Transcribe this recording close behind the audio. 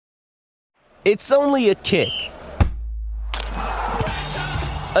It's only a kick,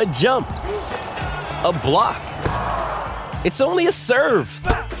 a jump, a block. It's only a serve.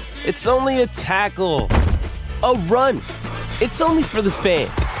 It's only a tackle, a run. It's only for the fans.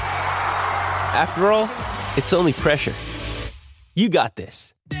 After all, it's only pressure. You got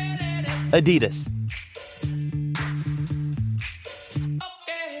this. Adidas.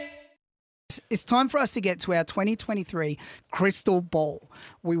 It's time for us to get to our 2023 crystal ball.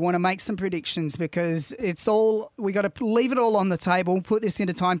 We want to make some predictions because we got to leave it all on the table, put this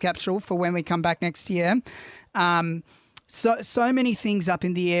into time capsule for when we come back next year. So many things up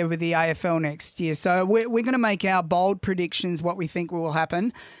in the air with the AFL next year. So we're going to make our bold predictions, what we think will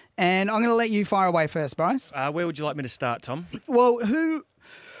happen. And I'm going to let you fire away first, Bryce. Where would you like me to start, Tom? Well,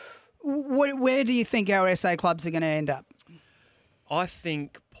 where do you think our SA clubs are going to end up? I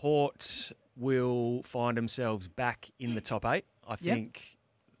think Port will find themselves back in the top 8. I think,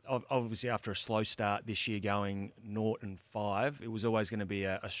 obviously, after a slow start this year going 0-5, it was always going to be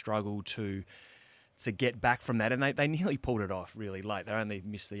a struggle to get back from that. And they nearly pulled it off really late. They only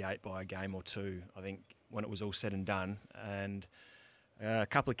missed the 8 by a game or two, I think, when it was all said and done. And a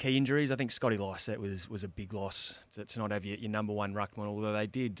couple of key injuries. I think Scotty Lycett was a big loss to not have your number one ruckman, although they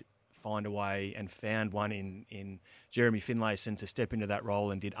did find a way and found one in Jeremy Finlayson to step into that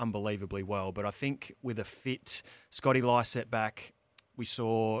role and did unbelievably well. But I think with a fit Scotty Lycett back, we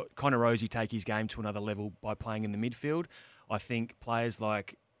saw Connor Rozee take his game to another level by playing in the midfield. I think players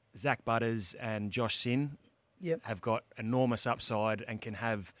like Zach Butters and Josh Sin have got enormous upside and can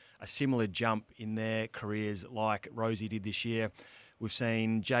have a similar jump in their careers like Rozee did this year. We've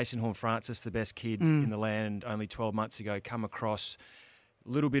seen Jason Horne-Francis, the best kid in the land only 12 months ago, come across a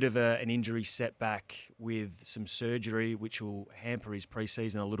little bit of an injury setback with some surgery, which will hamper his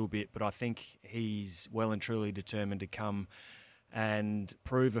preseason a little bit. But I think he's well and truly determined to come and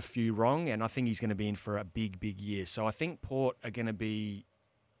prove a few wrong. And I think he's going to be in for a big, big year. So I think Port are going to be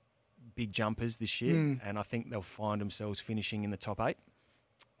big jumpers this year. And I think they'll find themselves finishing in the top 8.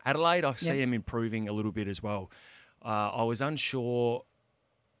 Adelaide, I see them improving a little bit as well. I was unsure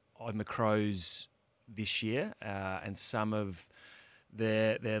on the Crows this year and some of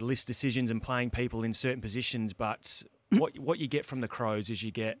their list decisions and playing people in certain positions, but what you get from the Crows is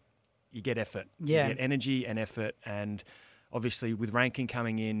you get effort. You get energy and effort, and obviously with Rankin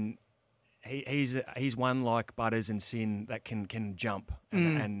coming in, he's one like Butters and Sin that can jump,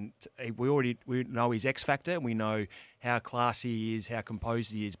 and we know his X factor. We know how classy he is, how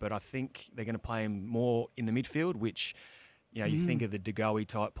composed he is, but I think they're going to play him more in the midfield, which you think of the De Goey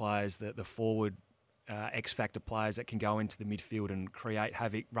type players, the forward X factor players that can go into the midfield and create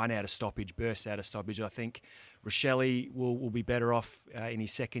havoc, run out of stoppage, burst out of stoppage. I think Rochelle will be better off in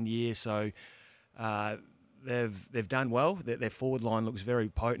his second year, so they've done well. Their forward line looks very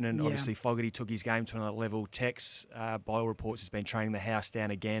potent, and obviously Fogarty took his game to another level. Tex, by all reports, has been training the house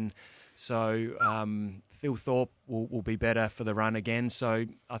down again. So Phil Thorpe will be better for the run again. So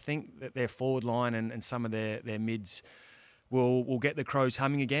I think that their forward line and some of their mids will get the Crows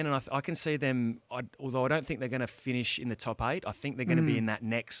humming again. And I can see them, although I don't think they're going to finish in the top 8, I think they're going to be in that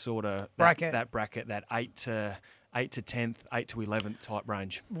next sort of bracket, that 8 to 10th, 8 to 11th type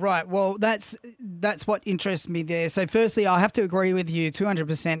range. Right. Well, that's what interests me there. So firstly, I have to agree with you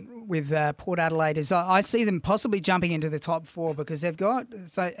 200% with Port Adelaide. Is I see them possibly jumping into the top 4 because they've got,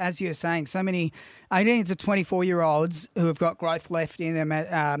 so as you're saying, so many 18 to 24-year-olds who have got growth left in them.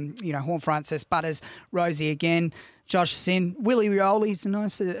 Horne-Francis, Butters, Rozee again, Josh Sin, Willie Rioli's a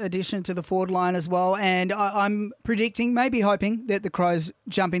nice addition to the forward line as well. And I'm predicting, maybe hoping, that the Crows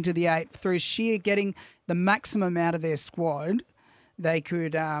jump into the 8 through sheer getting the maximum out of their squad. They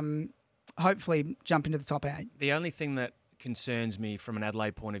could hopefully jump into the top 8. The only thing that concerns me from an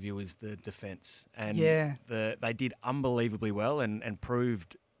Adelaide point of view is the defence. And they did unbelievably well and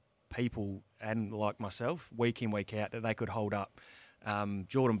proved people, and like myself, week in, week out, that they could hold up.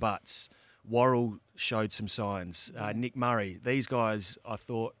 Jordan Butts, Worrell showed some signs. Nick Murray, these guys, I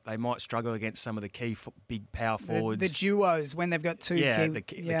thought they might struggle against some of the key big power forwards. The duos when they've got two. The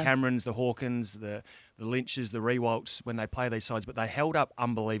Camerons, the Hawkins, the Lynches, the Rewalts when they play these sides, but they held up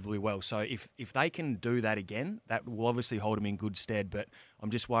unbelievably well. So if they can do that again, that will obviously hold them in good stead. But I'm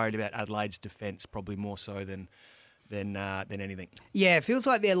just worried about Adelaide's defence probably more so than anything. Yeah, it feels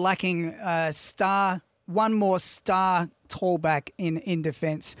like they're lacking one more star tallback in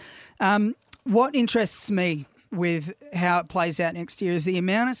defence. What interests me with how it plays out next year is the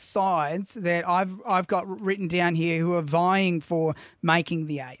amount of sides that I've got written down here who are vying for making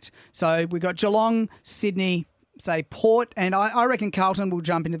the 8. So we've got Geelong, Sydney, say Port, and I reckon Carlton will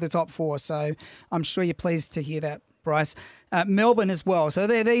jump into the top 4. So I'm sure you're pleased to hear that, Bryce. Melbourne as well. So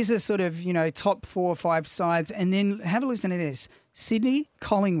these are sort of, top 4 or 5 sides. And then have a listen to this. Sydney,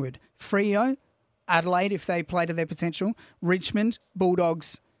 Collingwood, Freo, Adelaide, if they play to their potential, Richmond,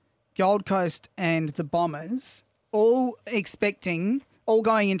 Bulldogs, Gold Coast and the Bombers, all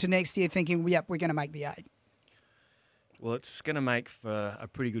going into next year thinking, yep, we're going to make the 8. Well, it's going to make for a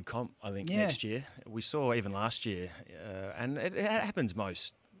pretty good comp, I think, next year. We saw even last year, and it happens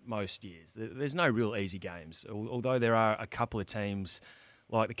most years. There's no real easy games, although there are a couple of teams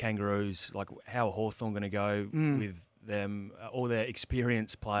like the Kangaroos, like how are Hawthorn going to go with them, all their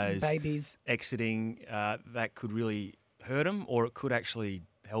experienced players exiting, that could really hurt them, or it could actually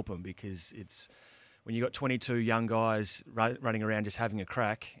help them, because it's when you've got 22 young guys running around just having a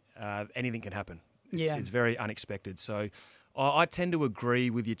crack, anything can happen. It's very unexpected. So I tend to agree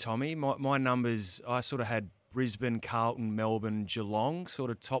with you, Tommy. My numbers, I sort of had Brisbane, Carlton, Melbourne, Geelong, sort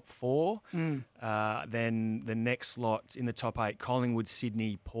of top 4. Then the next lot in the top 8, Collingwood,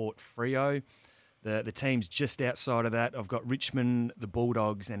 Sydney, Port, Freo. The teams just outside of that, I've got Richmond, the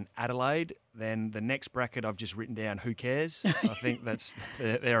Bulldogs and Adelaide. Then the next bracket I've just written down, who cares? I think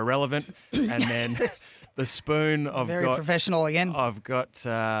they're irrelevant. And then the spoon, Very professional again. I've got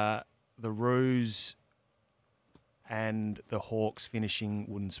the Roos and the Hawks finishing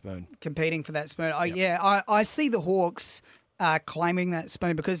wooden spoon. Competing for that spoon. I see the Hawks claiming that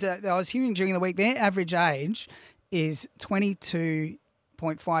spoon because I was hearing during the week their average age is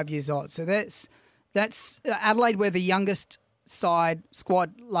 22.5 years old. So that's Adelaide were the youngest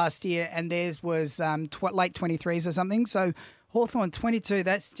squad last year, and theirs was late 23s or something. So Hawthorn 22,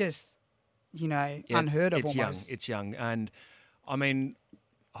 that's just, unheard of almost. It's young. And, I mean,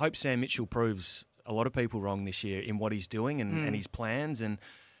 I hope Sam Mitchell proves a lot of people wrong this year in what he's doing and his plans. And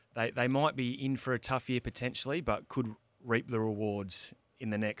they might be in for a tough year potentially, but could reap the rewards in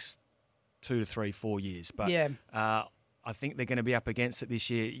the next 2 to 3, 4 years. But I think they're going to be up against it this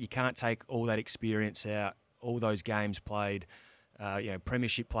year. You can't take all that experience out, all those games played,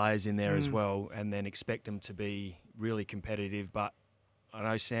 premiership players in there as well, and then expect them to be really competitive. But I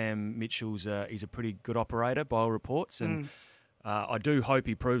know Sam Mitchell's he's a pretty good operator by all reports, and I do hope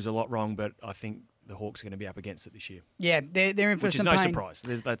he proves a lot wrong, but I think the Hawks are going to be up against it this year. Yeah, they're in for some pain. Which is no surprise.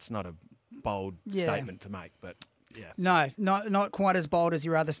 That's not a bold statement to make, but yeah. No, not quite as bold as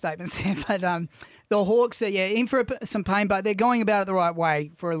your other statements there. But the Hawks are, in for some pain, but they're going about it the right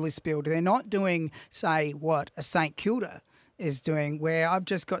way for a list build. They're not doing, say, what a St Kilda is doing, where I've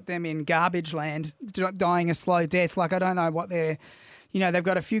just got them in garbage land, dying a slow death. Like, I don't know what they're... they've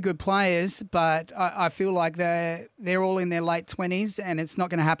got a few good players, but I feel like they're all in their late 20s, and it's not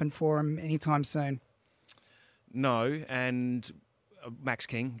going to happen for them anytime soon. No, and Max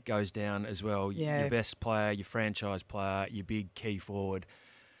King goes down as well. Yeah. Your best player, your franchise player, your big key forward.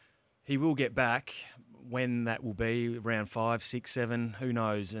 He will get back. When that will be, round 5, 6, 7, who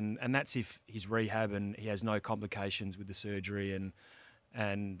knows? And that's if his rehab and he has no complications with the surgery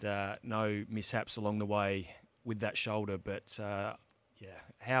and no mishaps along the way with that shoulder. But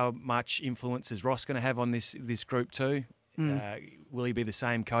how much influence is Ross going to have on this group too? Will he be the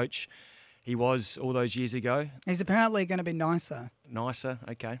same coach he was all those years ago? He's apparently going to be nicer. Nicer,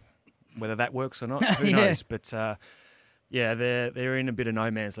 okay. Whether that works or not, who knows? But they're in a bit of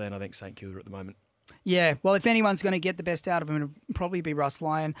no man's land, I think, St Kilda at the moment. Yeah, well, if anyone's going to get the best out of him, it'll probably be Russ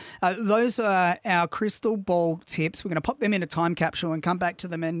Lyon. Those are our crystal ball tips. We're going to pop them in a time capsule and come back to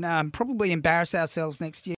them and probably embarrass ourselves next year.